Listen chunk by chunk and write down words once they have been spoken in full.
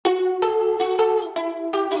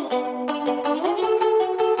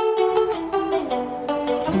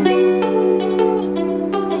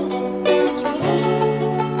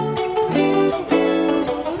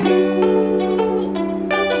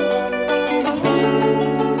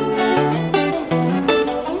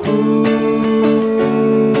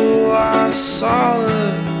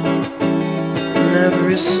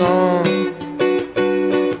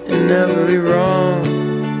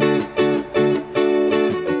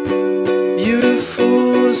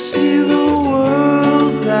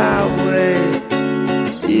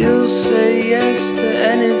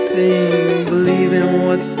anything, believe in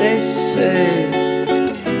what they say.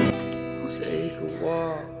 Take a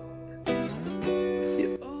walk with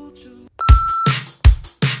your old true.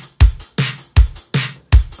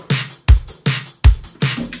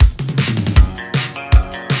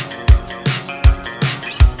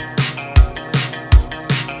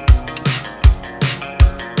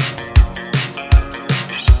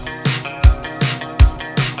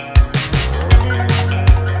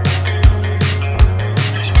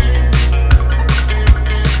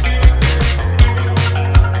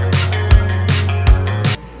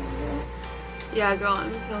 Yeah, girl,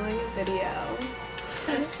 I'm filming a video.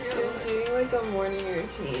 I'm doing like a morning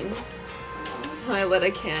routine. So I lit a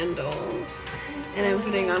candle and I'm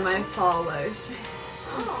putting on my fall lotion.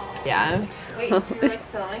 Oh. Yeah. Wait, so you're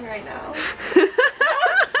like filming right now?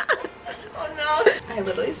 Oh no! I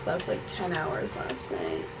literally slept like 10 hours last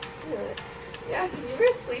night. Yeah, because you were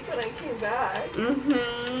asleep when I came back. Mm-hmm. And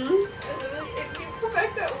then like, you come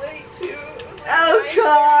back that late too. It was like Oh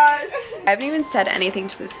gosh! I haven't even said anything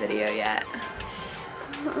to this video yet.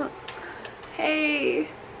 Hey.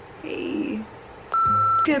 Hey.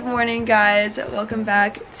 Good morning, guys. Welcome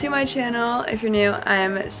back to my channel. If you're new,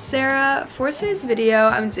 I'm Sarah. For today's video,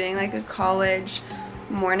 I'm doing like a college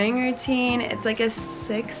morning routine. It's like a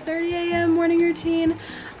 6:30 a.m. morning routine.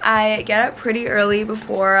 I get up pretty early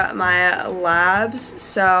before my labs,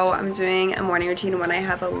 so I'm doing a morning routine when I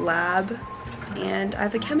have a lab, and I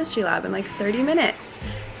have a chemistry lab in like 30 minutes.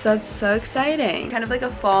 So that's so exciting. Kind of like a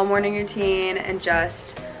fall morning routine and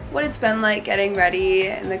just what it's been like getting ready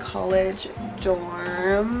in the college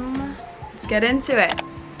dorm. Let's get into it.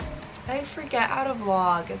 I forget how to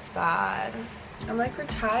vlog, it's bad. I'm like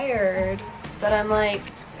retired, but I'm like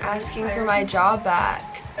asking for my job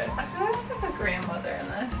back. I feel like I'm a grandmother in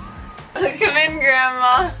this. Come in,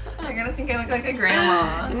 Grandma. I'm gonna think I look like a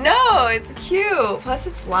grandma. No, it's cute. Plus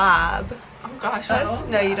it's lab. Oh gosh, Plus,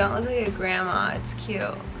 no, you don't look like a grandma. It's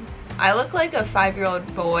cute. I look like a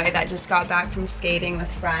 5-year-old boy that just got back from skating with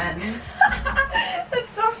friends.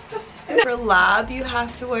 That's so specific. For lab, you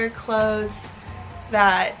have to wear clothes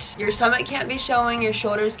that your stomach can't be showing, your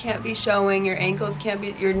shoulders can't be showing, your ankles can't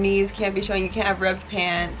be, your knees can't be showing, you can't have ripped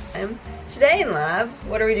pants. Today in lab,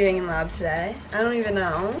 what are we doing in lab today? I don't even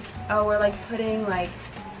know. Oh, we're like putting like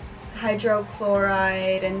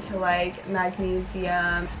hydrochloride into like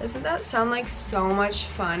magnesium. Doesn't that sound like so much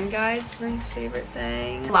fun, guys? It's my favorite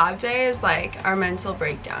thing. Lab day is like our mental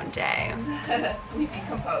breakdown day. We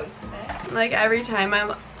decompose today. Like every time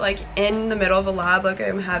I'm like in the middle of a lab, like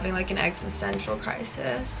I'm having like an existential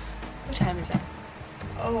crisis. What time is it?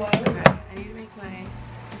 Oh, Okay, I need to make my...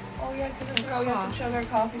 oh yeah, because we have to chug our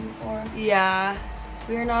coffee before. Yeah,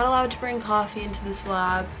 we are not allowed to bring coffee into this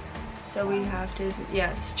lab. So we have to,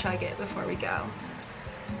 yes, chug it before we go.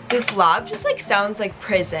 This lab just like sounds like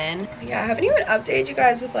prison. Yeah, I haven't even updated you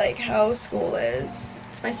guys with like how school is.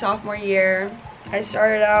 It's my sophomore year. I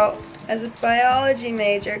started out as a biology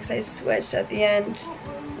major because I switched at the end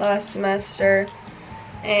last semester.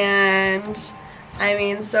 And I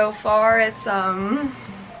mean, so far it's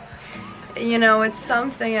you know, it's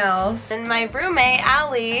something else. And my roommate,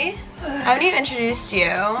 Allie, I haven't even introduced you.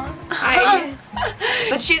 Hi.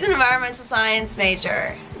 But she's an environmental science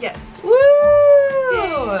major. Yes. Woo!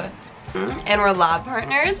 Yay. And we're lab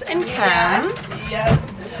partners in chem. Yep.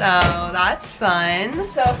 So that's fun.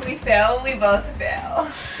 So if we fail, we both fail.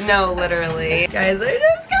 No, literally. Guys, I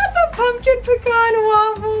just got the pumpkin pecan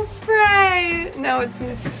waffle spray. No, it's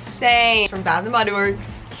insane. From Bath & Body Works.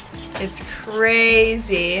 It's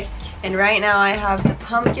crazy. And right now I have the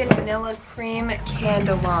pumpkin vanilla cream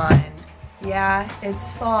candle on. Yeah,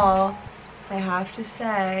 it's fall, I have to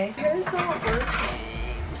say. Yours not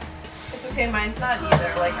working. It's okay, mine's not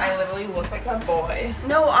either. Like, I literally look like a boy.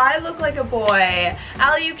 No, I look like a boy.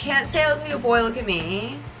 Allie, you can't say I look like a boy, look at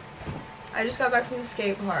me. I just got back from the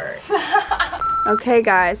skate park. Okay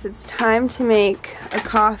guys, it's time to make a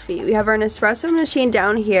coffee. We have our Nespresso machine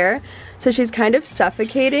down here. So she's kind of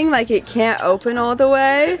suffocating, like it can't open all the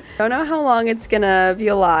way. Don't know how long it's gonna be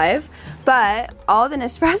alive, but all the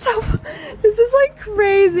Nespresso, this is like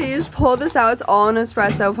crazy. You just pull this out, it's all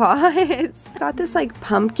Nespresso pods. Got this like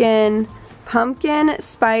pumpkin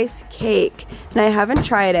spice cake, and I haven't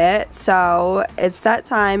tried it, so it's that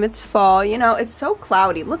time. It's fall, you know, it's so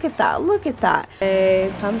cloudy. Look at that, look at that.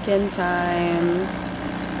 Hey, pumpkin time.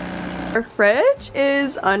 Our fridge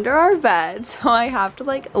is under our bed, so I have to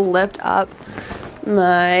like lift up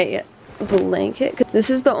my blanket. This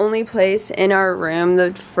is the only place in our room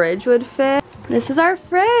the fridge would fit. This is our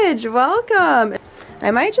fridge, welcome.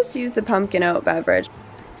 I might just use the pumpkin oat beverage.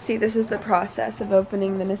 See, this is the process of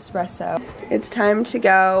opening the Nespresso. It's time to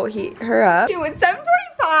go heat her up. Dude, it's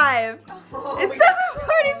 7:45. It's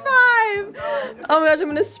 7:45. Oh my gosh, I'm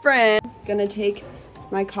gonna sprint. Gonna take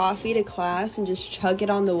my coffee to class and just chug it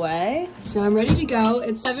on the way. So I'm ready to go.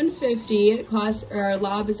 It's 7:50. Class or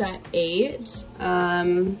lab is at 8.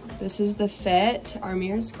 This is the fit. Our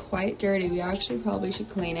mirror's quite dirty. We actually probably should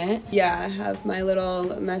clean it. Yeah, I have my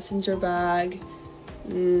little messenger bag.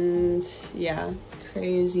 And yeah, it's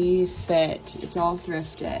crazy fit. It's all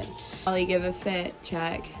thrifted. I'll give a fit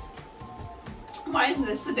check. Why is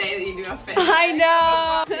this the day that you do a fit? I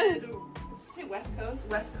know. Say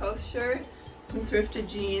West Coast shirt, some thrifted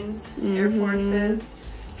jeans, Air Forces,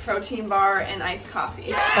 protein bar, and iced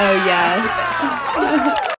coffee. Oh yes.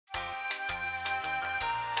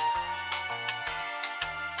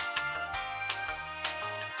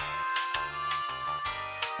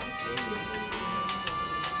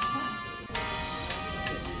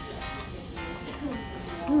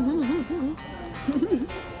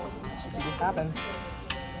 What happened?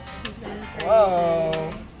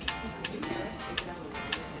 Whoa.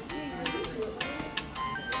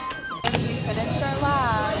 We finished our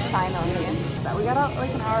lab finally, but we got out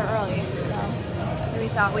like an hour early, so We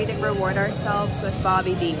thought we'd reward ourselves with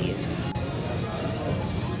Bobby D's.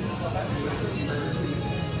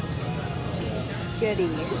 Goodie.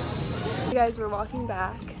 You guys, we're walking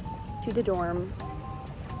back to the dorm.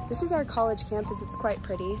 This is our college campus. It's quite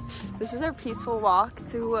pretty. This is our peaceful walk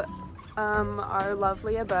to our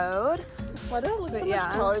lovely abode. why do I look so much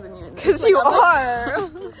taller than you? Because you are.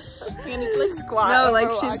 You need to like squat. No, like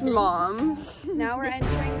she's mom. Now we're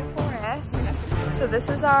entering the forest. So this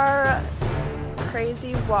is our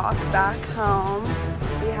crazy walk back home.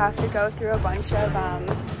 We have to go through a bunch of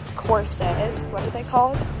courses. What are they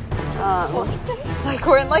called? Courses? Like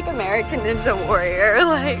we're in like American Ninja Warrior.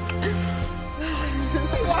 Like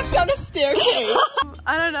We walk down a staircase.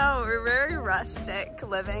 I don't know. We're very rustic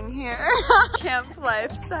living here. Camp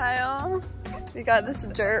lifestyle. We got this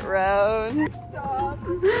dirt road. Stop.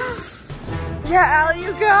 Yeah, Allie,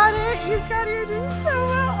 you got it. You got it. You're doing so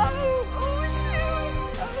well.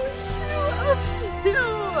 Oh shoot.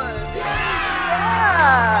 Yeah.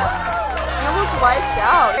 You almost wiped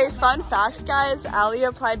out. Hey, fun fact, guys. Allie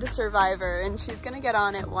applied to Survivor, and she's gonna get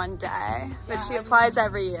on it one day. But she applies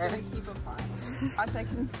every year. I'm gonna keep applying. I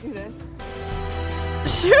can do this.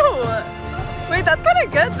 Shoot. Wait, that's kind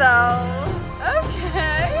of good though.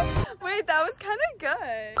 Okay. Wait, that was kind of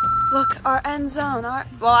good. Look, our end zone.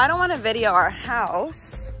 Well, I don't want to video our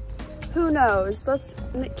house. Who knows? Let's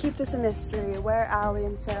keep this a mystery. Where Allie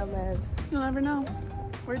and Sarah live. You'll never know.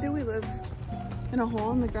 Where do we live? In a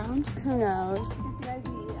hole in the ground? Who knows?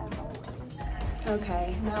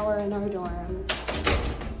 Okay, now we're in our dorm.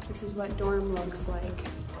 This is what dorm looks like.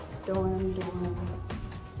 Dorm,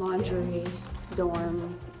 laundry,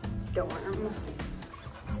 dorm.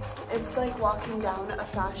 It's like walking down a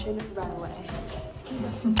fashion runway.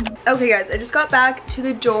 Okay guys, I just got back to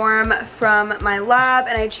the dorm from my lab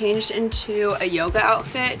and I changed into a yoga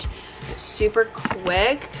outfit super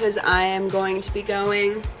quick because I am going to be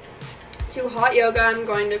going to hot yoga. I'm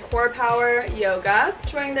going to core power yoga.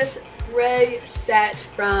 I'm wearing this gray set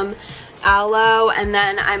from Aloe, and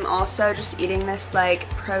then I'm also just eating this like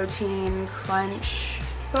protein crunch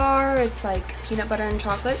bar. It's like peanut butter and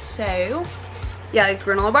chocolate, so yeah, like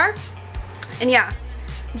granola bar. And yeah,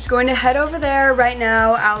 I'm just going to head over there right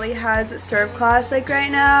now. Allie has serve class like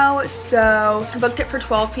right now, so I booked it for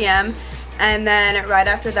 12 p.m. and then right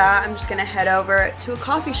after that I'm just gonna head over to a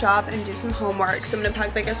coffee shop and do some homework. So I'm gonna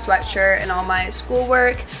pack like a sweatshirt and all my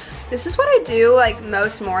schoolwork. This is what I do like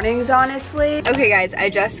most mornings, honestly. Okay guys, I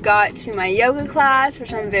just got to my yoga class,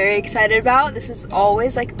 which I'm very excited about. This is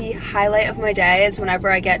always like the highlight of my day is whenever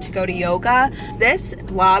I get to go to yoga. This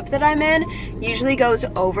lab that I'm in usually goes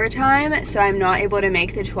overtime, so I'm not able to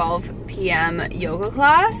make the 12 p.m. yoga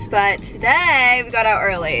class, but today we got out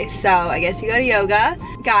early, so I get to go to yoga.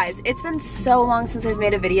 Guys, it's been so long since I've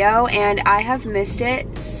made a video and I have missed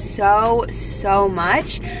it so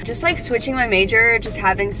much. Just like switching my major, just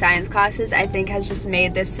having science classes, I think has just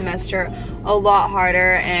made this semester a lot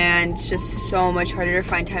harder and just so much harder to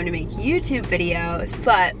find time to make YouTube videos.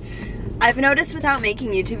 But I've noticed without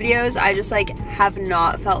making YouTube videos, I just like have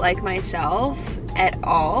not felt like myself at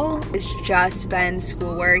all. It's just been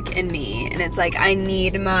schoolwork and me, and it's like I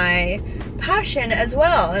need my passion as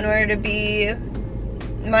well in order to be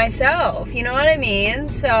myself, you know what I mean?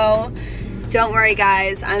 So don't worry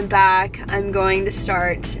guys, I'm back. I'm going to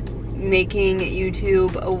start making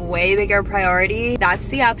YouTube a way bigger priority. That's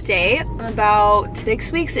the update. I'm about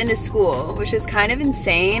 6 weeks into school, which is kind of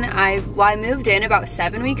insane. I moved in about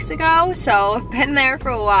 7 weeks ago, so I've been there for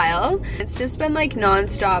a while. It's just been like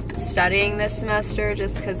non-stop studying this semester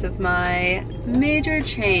just because of my major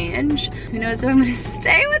change. Who knows if I'm gonna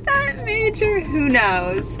stay with that major? Who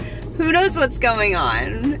knows? Who knows what's going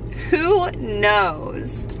on? Who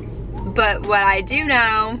knows? But what I do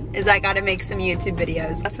know is I gotta make some YouTube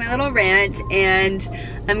videos. That's my little rant, and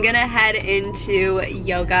I'm gonna head into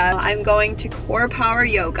yoga. I'm going to Core Power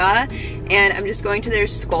Yoga, and I'm just going to their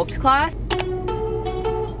sculpt class.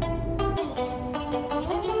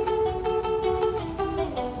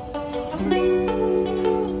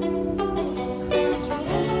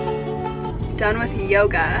 Done with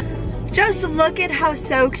yoga. Just look at how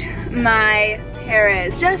soaked my hair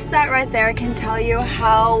is. Just that right there can tell you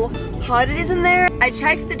how hot it is in there. I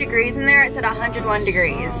checked the degrees in there, it said 101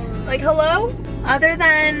 degrees. Like, hello? Other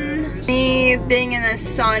than me being in this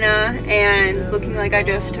sauna and looking like I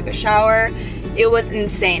just took a shower, it was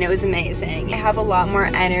insane, it was amazing. I have a lot more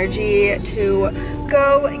energy to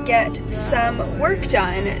go get some work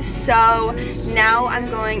done. So now I'm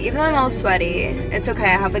going, even though I'm all sweaty, it's okay,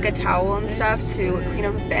 I have like a towel and stuff to clean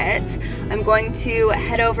up a bit. I'm going to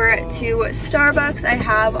head over to Starbucks. I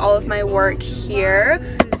have all of my work here.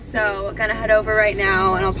 So I'm gonna head over right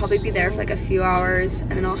now, and I'll probably be there for like a few hours,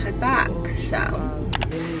 and then I'll head back, so.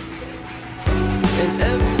 And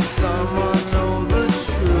every time